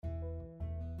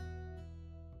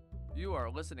You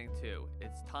are listening to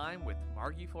It's Time with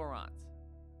Margie Florent.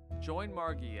 Join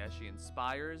Margie as she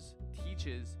inspires,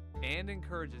 teaches, and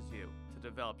encourages you to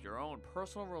develop your own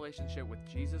personal relationship with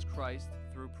Jesus Christ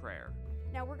through prayer.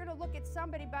 Now we're going to look at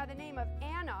somebody by the name of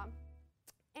Anna.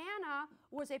 Anna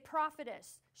was a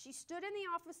prophetess. She stood in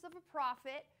the office of a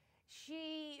prophet.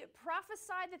 She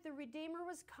prophesied that the Redeemer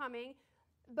was coming,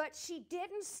 but she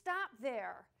didn't stop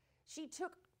there. She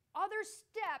took other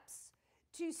steps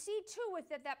to see to it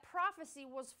that that prophecy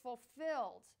was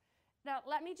fulfilled. Now,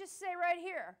 let me just say right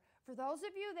here, for those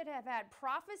of you that have had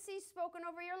prophecies spoken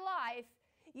over your life,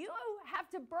 you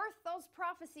have to birth those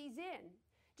prophecies in.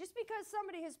 Just because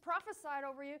somebody has prophesied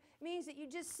over you means that you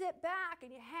just sit back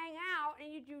and you hang out and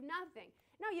you do nothing.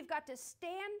 No, you've got to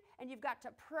stand and you've got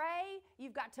to pray,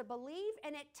 you've got to believe,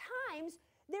 and at times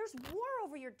there's war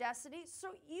over your destiny,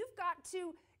 so you've got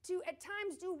to at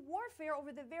times do warfare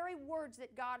over the very words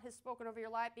that God has spoken over your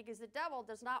life, because the devil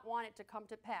does not want it to come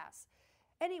to pass.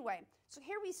 Anyway, so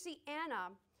here we see Anna.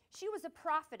 She was a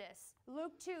prophetess.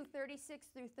 Luke 2, 36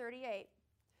 through 38.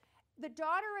 The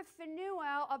daughter of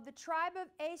Phanuel of the tribe of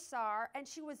Asar, and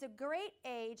she was of great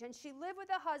age, and she lived with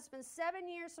a husband 7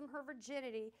 years from her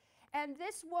virginity. And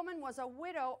this woman was a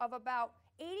widow of about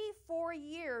 84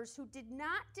 years who did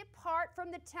not depart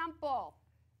from the temple.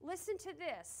 Listen to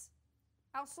this.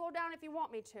 I'll slow down if you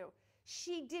want me to.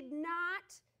 She did not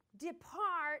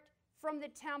depart from the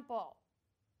temple.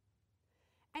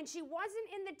 And she wasn't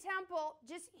in the temple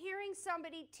just hearing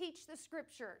somebody teach the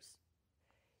scriptures.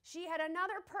 She had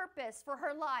another purpose for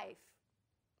her life.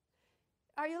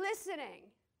 Are you listening?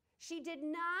 She did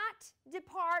not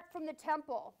depart from the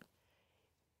temple.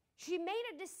 She made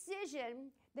a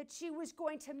decision that she was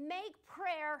going to make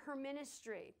prayer her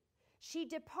ministry. She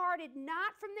departed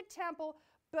not from the temple,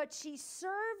 but she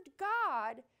served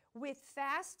God with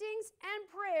fastings and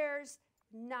prayers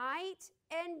night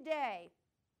and day.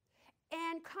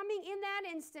 And coming in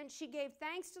that instant, she gave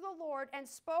thanks to the Lord and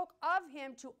spoke of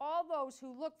him to all those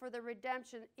who look for the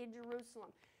redemption in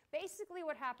Jerusalem. Basically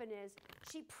what happened is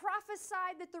she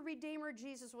prophesied that the Redeemer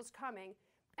Jesus was coming.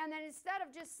 And then instead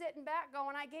of just sitting back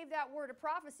going, I gave that word of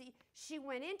prophecy, she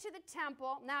went into the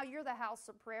temple. Now you're the house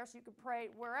of prayer, so you can pray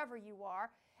wherever you are.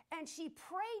 And she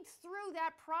prayed through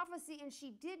that prophecy, and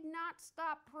she did not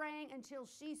stop praying until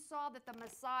she saw that the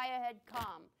Messiah had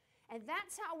come. And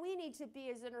that's how we need to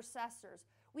be as intercessors.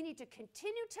 We need to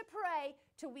continue to pray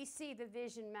till we see the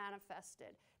vision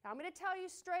manifested. Now, I'm going to tell you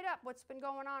straight up what's been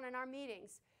going on in our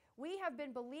meetings. We have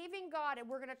been believing God, and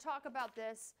we're going to talk about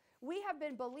this. We have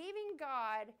been believing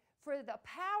God for the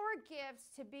power gifts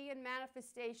to be in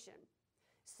manifestation.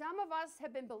 Some of us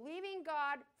have been believing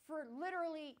God for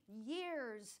literally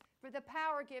years for the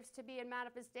power gifts to be in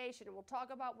manifestation, and we'll talk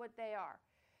about what they are.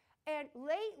 And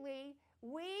lately,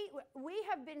 we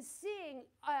have been seeing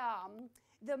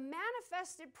the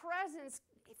manifested presence,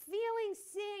 feeling,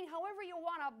 seeing, however you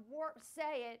want to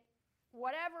say it,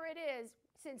 whatever it is,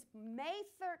 since May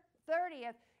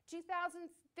 30th,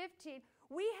 2015,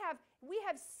 we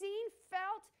have seen,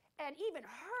 felt, and even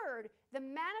heard the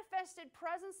manifested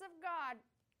presence of God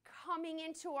coming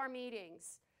into our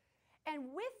meetings.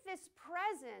 And with this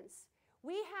presence,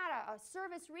 we had a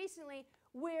service recently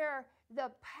where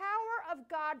the power of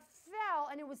God fell,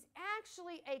 and it was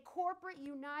actually a corporate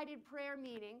united prayer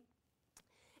meeting.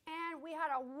 And we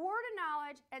had a word of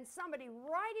knowledge, and somebody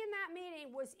right in that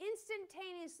meeting was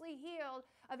instantaneously healed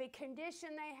of a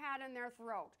condition they had in their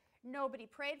throat. Nobody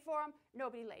prayed for them.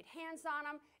 Nobody laid hands on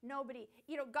them. Nobody,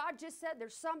 God just said,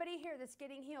 there's somebody here that's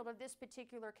getting healed of this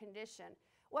particular condition.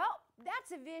 Well,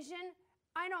 that's a vision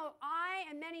I know I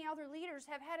and many other leaders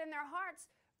have had in their hearts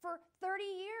for 30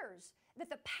 years, that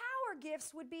the power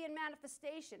gifts would be in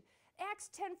manifestation.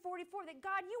 Acts 10:44, that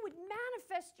God, you would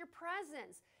manifest your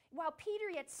presence. While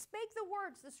Peter yet spake the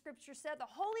words, the scripture said, the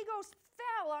Holy Ghost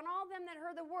fell on all them that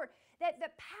heard the word, that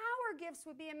the power gifts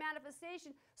would be in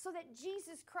manifestation so that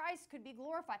Jesus Christ could be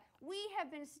glorified. We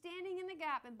have been standing in the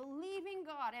gap and believing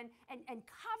God and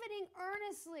coveting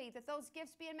earnestly that those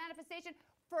gifts be in manifestation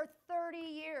for 30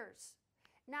 years.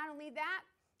 Not only that,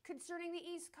 concerning the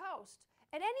East Coast,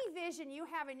 and any vision you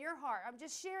have in your heart, I'm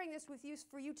just sharing this with you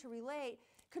for you to relate,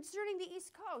 concerning the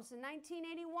East Coast. In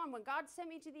 1981, when God sent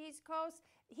me to the East Coast,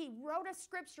 he wrote a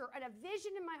scripture and a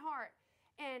vision in my heart.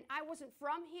 And I wasn't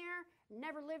from here,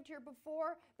 never lived here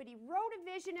before, but he wrote a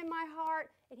vision in my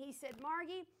heart, and he said,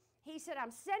 Margie, he said,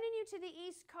 I'm sending you to the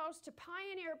East Coast to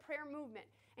pioneer a prayer movement.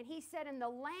 And he said, in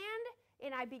the land,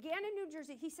 and I began in New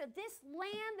Jersey, he said, this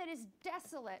land that is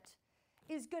desolate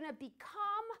is going to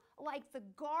become like the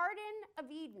Garden of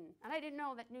Eden. And I didn't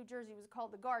know that New Jersey was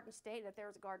called the Garden State, that there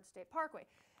was a Garden State Parkway.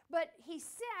 But he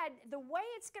said the way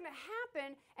it's going to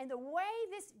happen and the way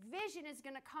this vision is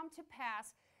going to come to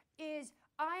pass is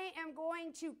I am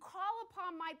going to call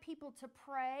upon my people to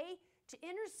pray, to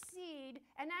intercede,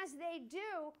 and as they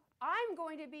do, I'm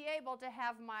going to be able to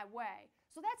have my way.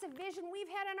 So that's a vision we've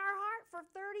had in our heart for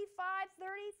 35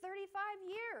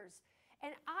 years.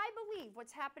 And I believe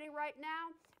what's happening right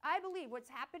now,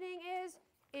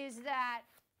 is that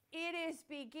it is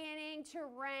beginning to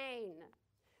rain.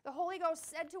 The Holy Ghost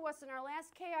said to us in our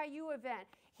last KIU event,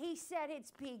 he said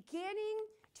it's beginning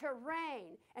to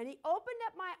rain. And he opened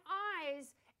up my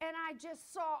eyes and I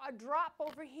just saw a drop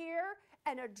over here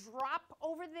and a drop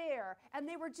over there. And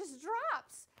they were just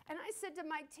drops. And I said to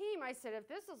my team, I said, if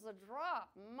this is a drop,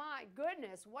 my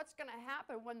goodness, what's going to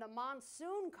happen when the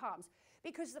monsoon comes?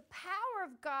 Because the power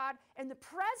of God and the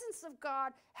presence of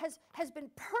God has been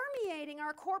permeating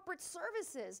our corporate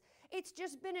services. It's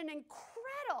just been an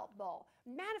incredible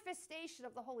manifestation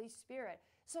of the Holy Spirit.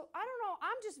 So I don't know,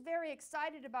 I'm just very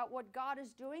excited about what God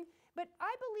is doing. But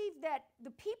I believe that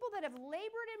the people that have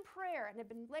labored in prayer and have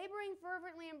been laboring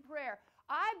fervently in prayer,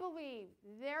 I believe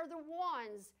they're the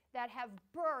ones that have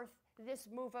birthed this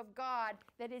move of God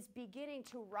that is beginning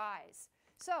to rise.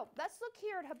 So let's look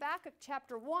here at Habakkuk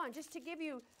chapter 1, just to give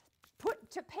you,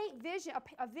 to paint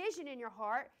a vision in your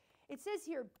heart. It says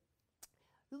here,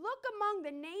 look among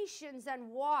the nations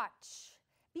and watch.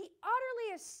 Be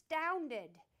utterly astounded.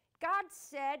 God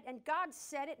said, and God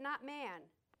said it, not man.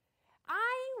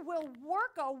 I will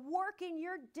work a work in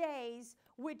your days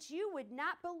which you would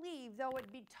not believe, though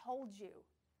it be told you.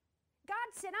 God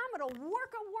said, I'm going to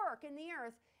work a work in the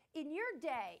earth in your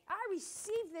day. I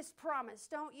receive this promise,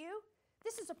 don't you?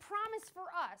 This is a promise for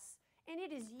us, and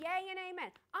it is yea and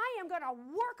amen. I am going to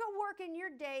work a work in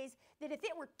your days that if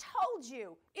it were told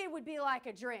you, it would be like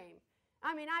a dream.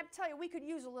 I mean, I tell you, we could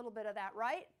use a little bit of that,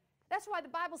 right? That's why the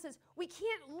Bible says we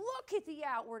can't look at the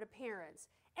outward appearance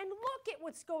and look at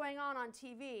what's going on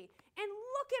TV and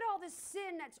look at all this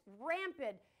sin that's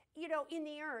rampant, in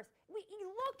the earth. We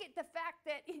look at the fact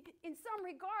that in some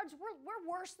regards we're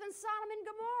worse than Sodom and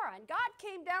Gomorrah. And God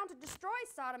came down to destroy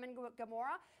Sodom and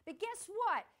Gomorrah. But guess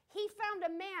what? He found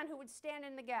a man who would stand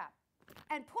in the gap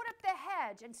and put up the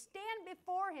hedge and stand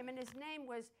before him. And his name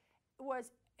was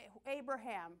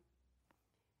Abraham.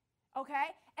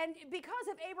 Okay? And because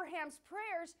of Abraham's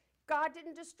prayers, God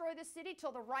didn't destroy the city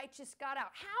till the righteous got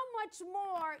out. How much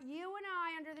more you and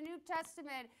I, under the New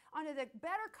Testament, under the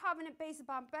better covenant based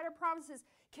upon better promises,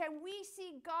 can we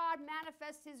see God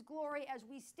manifest His glory as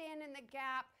we stand in the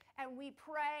gap and we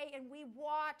pray and we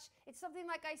watch? It's something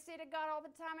like I say to God all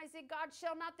the time. I say, God,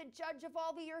 shall not the judge of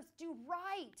all the earth do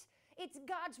right? It's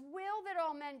God's will that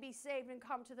all men be saved and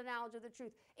come to the knowledge of the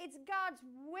truth. It's God's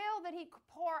will that He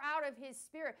pour out of His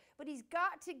Spirit. But He's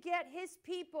got to get His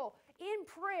people in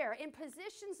prayer, in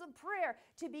positions of prayer,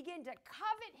 to begin to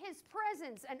covet His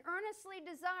presence and earnestly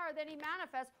desire that He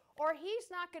manifests, or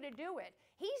He's not going to do it.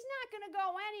 He's not going to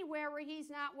go anywhere where He's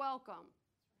not welcome.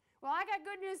 Well, I got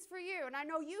good news for you, and I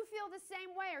know you feel the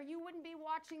same way, or you wouldn't be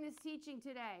watching this teaching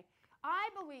today.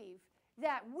 I believe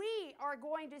that we are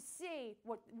going to see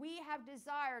what we have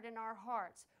desired in our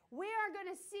hearts. We are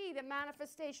going to see the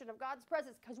manifestation of God's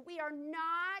presence because we are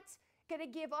not going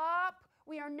to give up.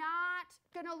 We are not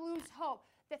going to lose hope.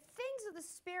 The things of the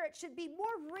Spirit should be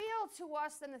more real to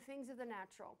us than the things of the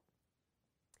natural.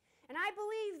 And I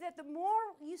believe that the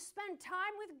more you spend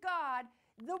time with God,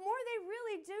 the more they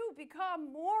really do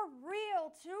become more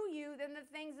real to you than the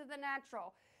things of the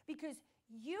natural. Because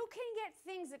you can get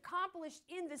things accomplished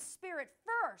in the Spirit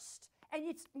first, and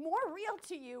it's more real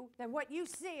to you than what you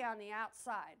see on the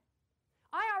outside.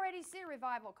 I already see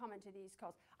revival coming to the East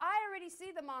Coast. I already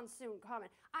see the monsoon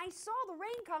coming. I saw the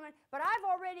rain coming, but I've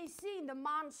already seen the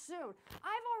monsoon.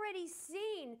 I've already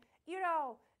seen,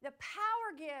 the power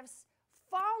gifts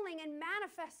falling and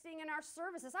manifesting in our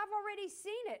services. I've already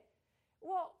seen it.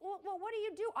 Well, what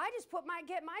do? I just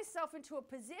get myself into a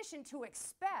position to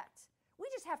expect. We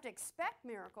just have to expect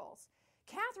miracles.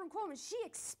 Catherine Coleman, she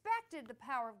expected the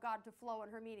power of God to flow in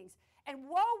her meetings. And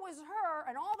woe was her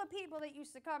and all the people that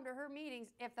used to come to her meetings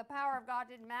if the power of God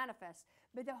didn't manifest.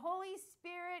 But the Holy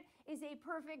Spirit is a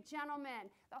perfect gentleman.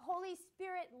 The Holy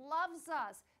Spirit loves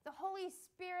us. The Holy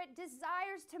Spirit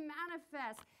desires to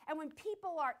manifest. And when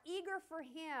people are eager for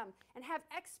Him and have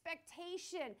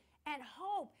expectation and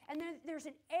hope, and then there's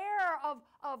an air of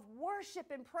worship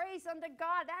and praise unto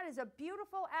God, that is a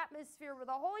beautiful atmosphere where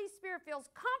the Holy Spirit feels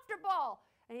comfortable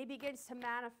and He begins to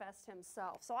manifest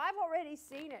Himself. So I've already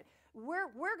seen it.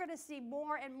 We're going to see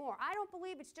more and more. I don't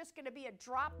believe it's just going to be a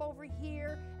drop over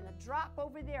here and a drop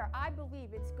over there. I believe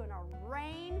it's going to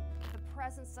rain the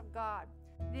presence of God.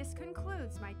 This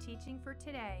concludes my teaching for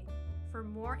today. For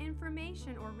more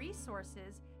information or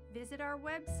resources, visit our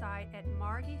website at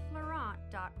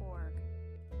margieflorent.org.